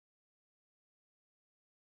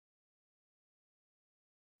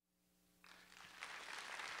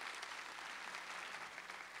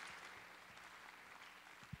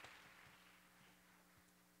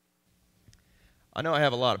I know I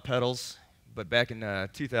have a lot of pedals, but back in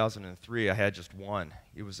 2003, I had just one.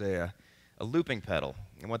 It was a looping pedal,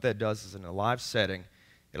 and what that does is in a live setting,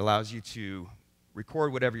 it allows you to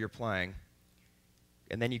record whatever you're playing,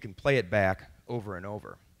 and then you can play it back over and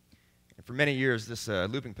over. And for many years, this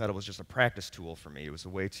looping pedal was just a practice tool for me. It was a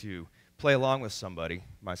way to play along with somebody,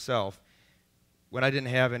 myself, when I didn't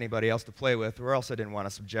have anybody else to play with, or else I didn't want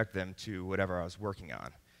to subject them to whatever I was working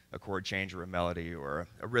on, a chord change or a melody or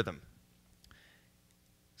a rhythm.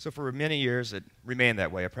 So for many years, it remained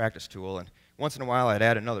that way, a practice tool. And once in a while, I'd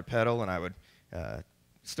add another pedal, and I would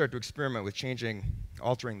start to experiment with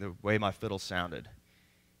altering the way my fiddle sounded.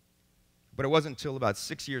 But it wasn't until about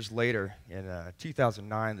 6 years later, in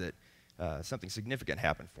 2009, that something significant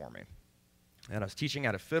happened for me. And I was teaching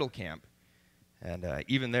at a fiddle camp, and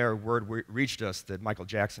even there, word reached us that Michael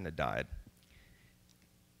Jackson had died.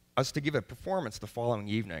 I was to give a performance the following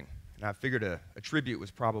evening, and I figured a tribute was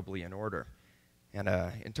probably in order. And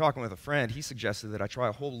in talking with a friend, he suggested that I try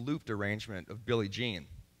a whole looped arrangement of Billie Jean.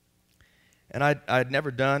 And I'd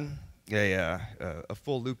never done a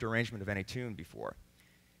full looped arrangement of any tune before.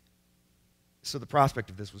 So the prospect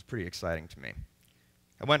of this was pretty exciting to me.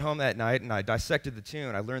 I went home that night and I dissected the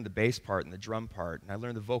tune. I learned the bass part and the drum part, and I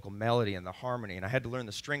learned the vocal melody and the harmony, and I had to learn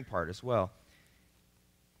the string part as well.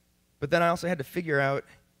 But then I also had to figure out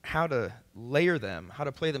how to layer them, how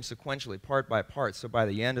to play them sequentially, part by part, so by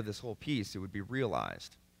the end of this whole piece, it would be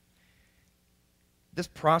realized. This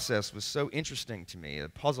process was so interesting to me, the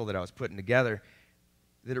puzzle that I was putting together,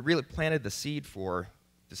 that it really planted the seed for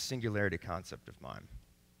the singularity concept of mine.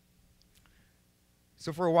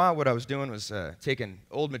 So for a while, what I was doing was taking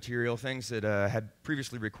old material, things that I had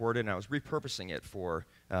previously recorded, and I was repurposing it for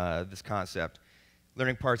this concept,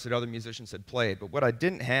 learning parts that other musicians had played. But what I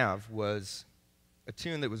didn't have was a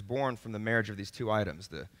tune that was born from the marriage of these two items,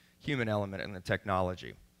 the human element and the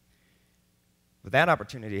technology. But that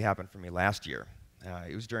opportunity happened for me last year.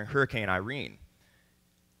 It was during Hurricane Irene.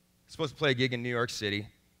 I was supposed to play a gig in New York City,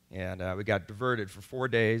 and we got diverted for 4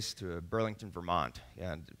 days to Burlington, Vermont.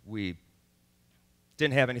 And we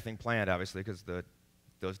didn't have anything planned, obviously, because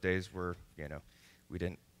those days were, we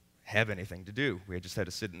didn't have anything to do. We just had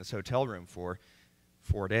to sit in this hotel room for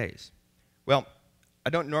 4 days. Well, I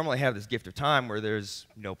don't normally have this gift of time where there's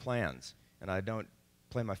no plans, and I don't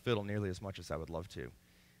play my fiddle nearly as much as I would love to.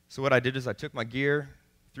 So what I did is I took my gear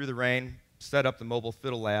through the rain, set up the mobile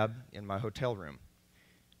fiddle lab in my hotel room,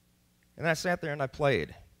 and I sat there and I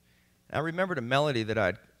played. And I remembered a melody that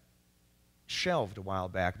I'd shelved a while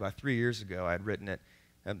back. About 3 years ago, I had written it.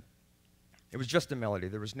 It was just a melody.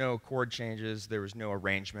 There was no chord changes. There was no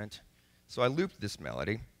arrangement. So I looped this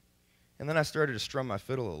melody, and then I started to strum my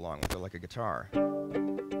fiddle along with it like a guitar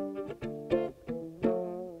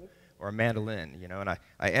or a mandolin, and I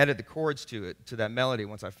added the chords to that melody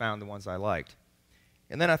once I found the ones I liked.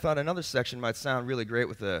 And then I thought another section might sound really great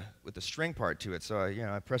with the string part to it. So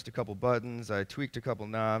I pressed a couple buttons, I tweaked a couple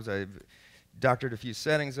knobs, I doctored a few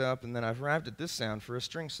settings up, and then I've arrived at this sound for a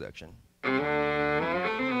string section.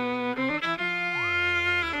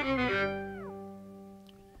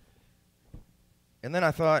 And then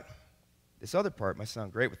I thought, this other part might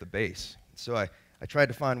sound great with the bass. So I tried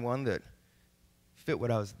to find one that fit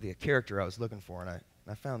the character I was looking for, and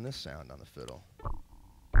I found this sound on the fiddle.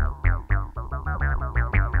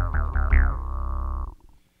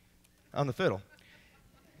 On the fiddle.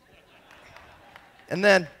 And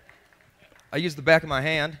then I used the back of my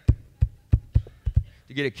hand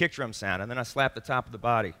to get a kick drum sound, and then I slapped the top of the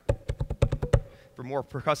body for more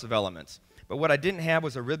percussive elements. But what I didn't have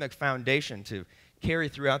was a rhythmic foundation to carry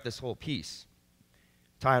throughout this whole piece,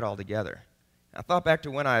 tie it all together. I thought back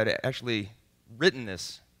to when I had actually written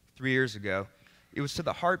this 3 years ago. It was to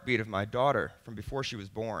the heartbeat of my daughter from before she was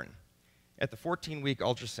born. At the 14-week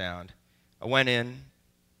ultrasound, I went in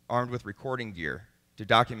armed with recording gear to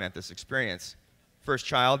document this experience. First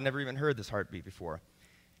child, never even heard this heartbeat before.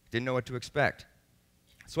 Didn't know what to expect.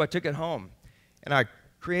 So I took it home, and I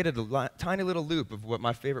created a tiny little loop of what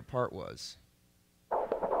my favorite part was.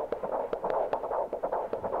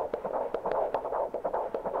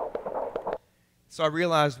 So I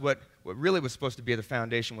realized what really was supposed to be the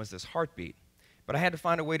foundation was this heartbeat, but I had to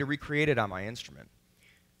find a way to recreate it on my instrument.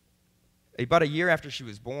 About a year after she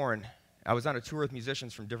was born, I was on a tour with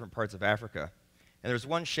musicians from different parts of Africa, and there was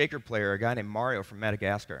one shaker player, a guy named Mario from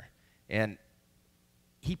Madagascar, and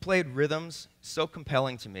he played rhythms so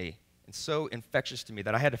compelling to me and so infectious to me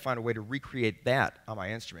that I had to find a way to recreate that on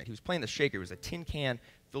my instrument. He was playing the shaker. It was a tin can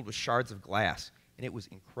filled with shards of glass, and it was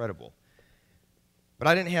incredible. But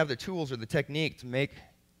I didn't have the tools or the technique to make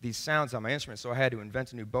these sounds on my instrument, so I had to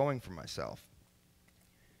invent a new bowing for myself.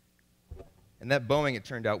 And that bowing, it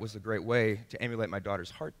turned out, was a great way to emulate my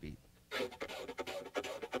daughter's heartbeat.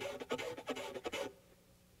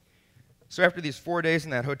 So after these 4 days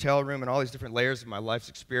in that hotel room and all these different layers of my life's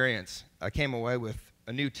experience, I came away with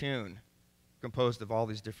a new tune composed of all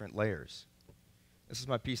these different layers. This is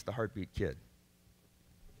my piece, The Heartbeat Kid.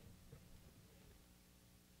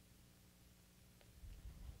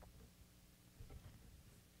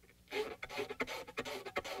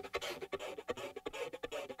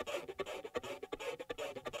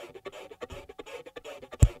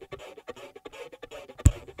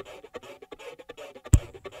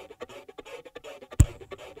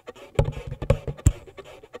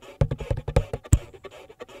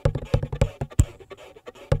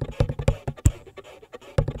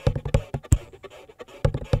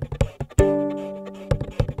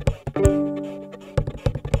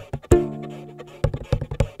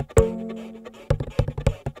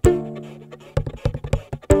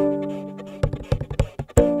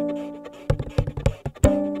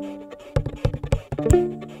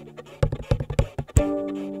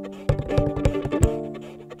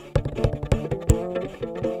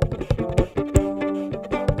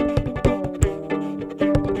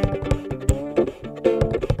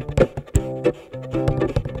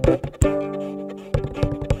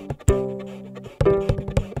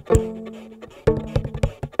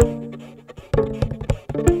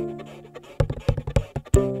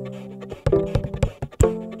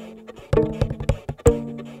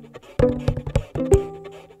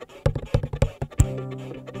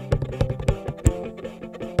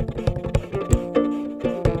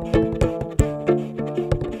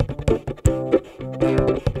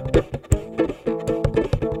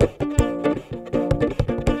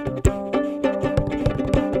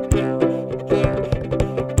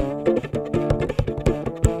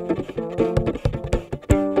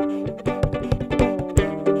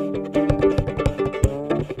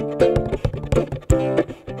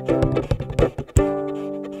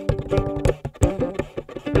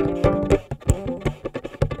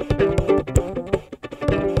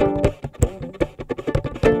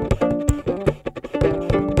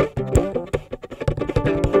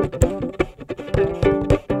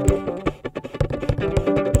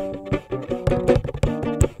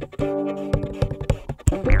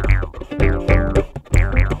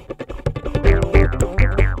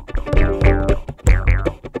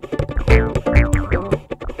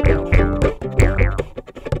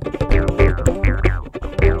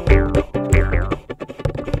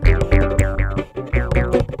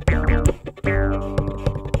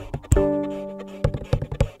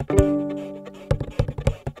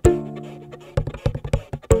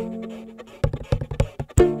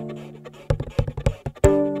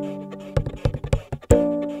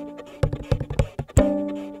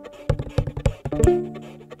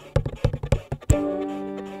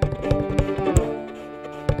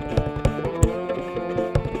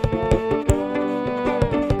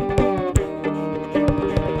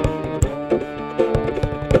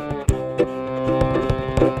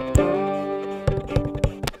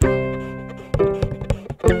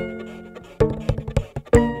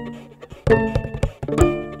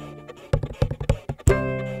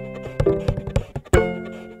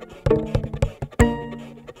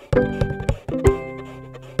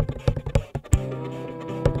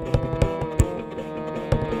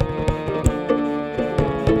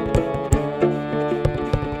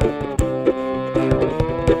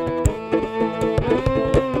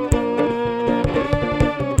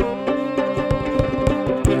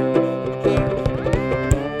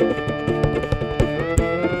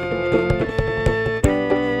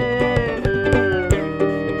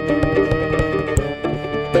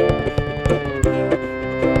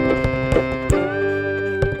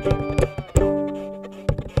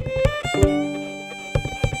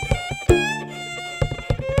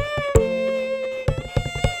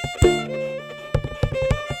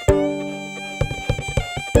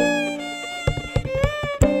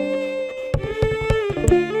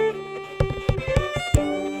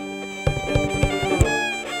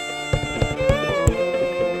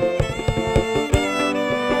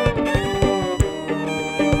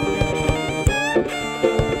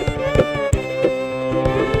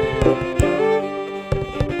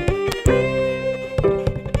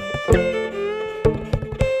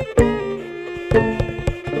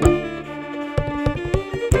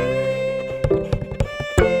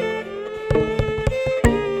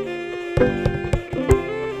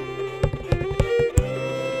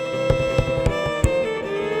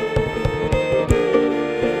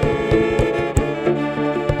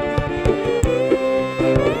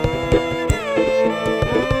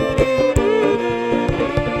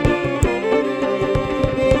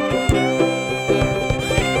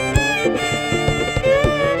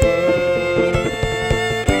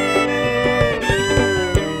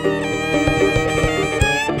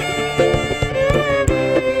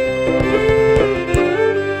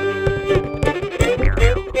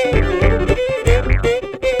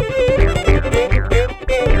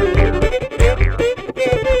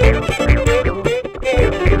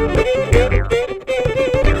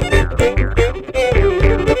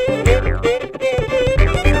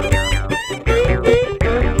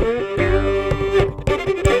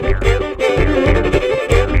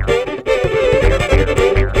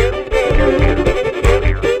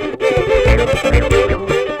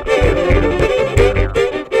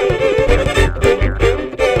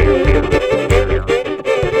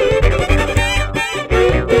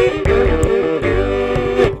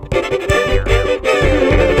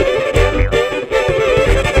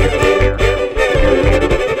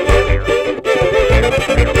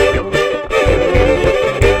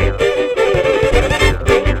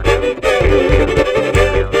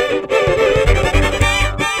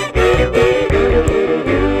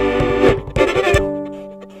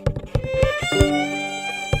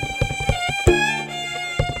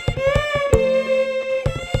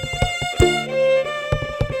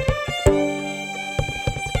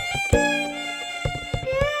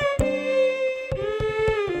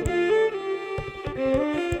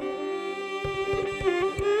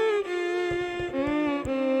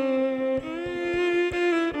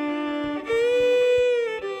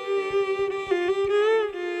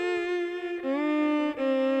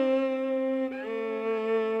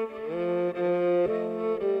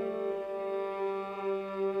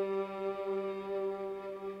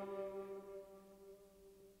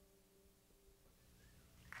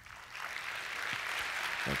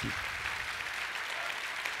 Thank you.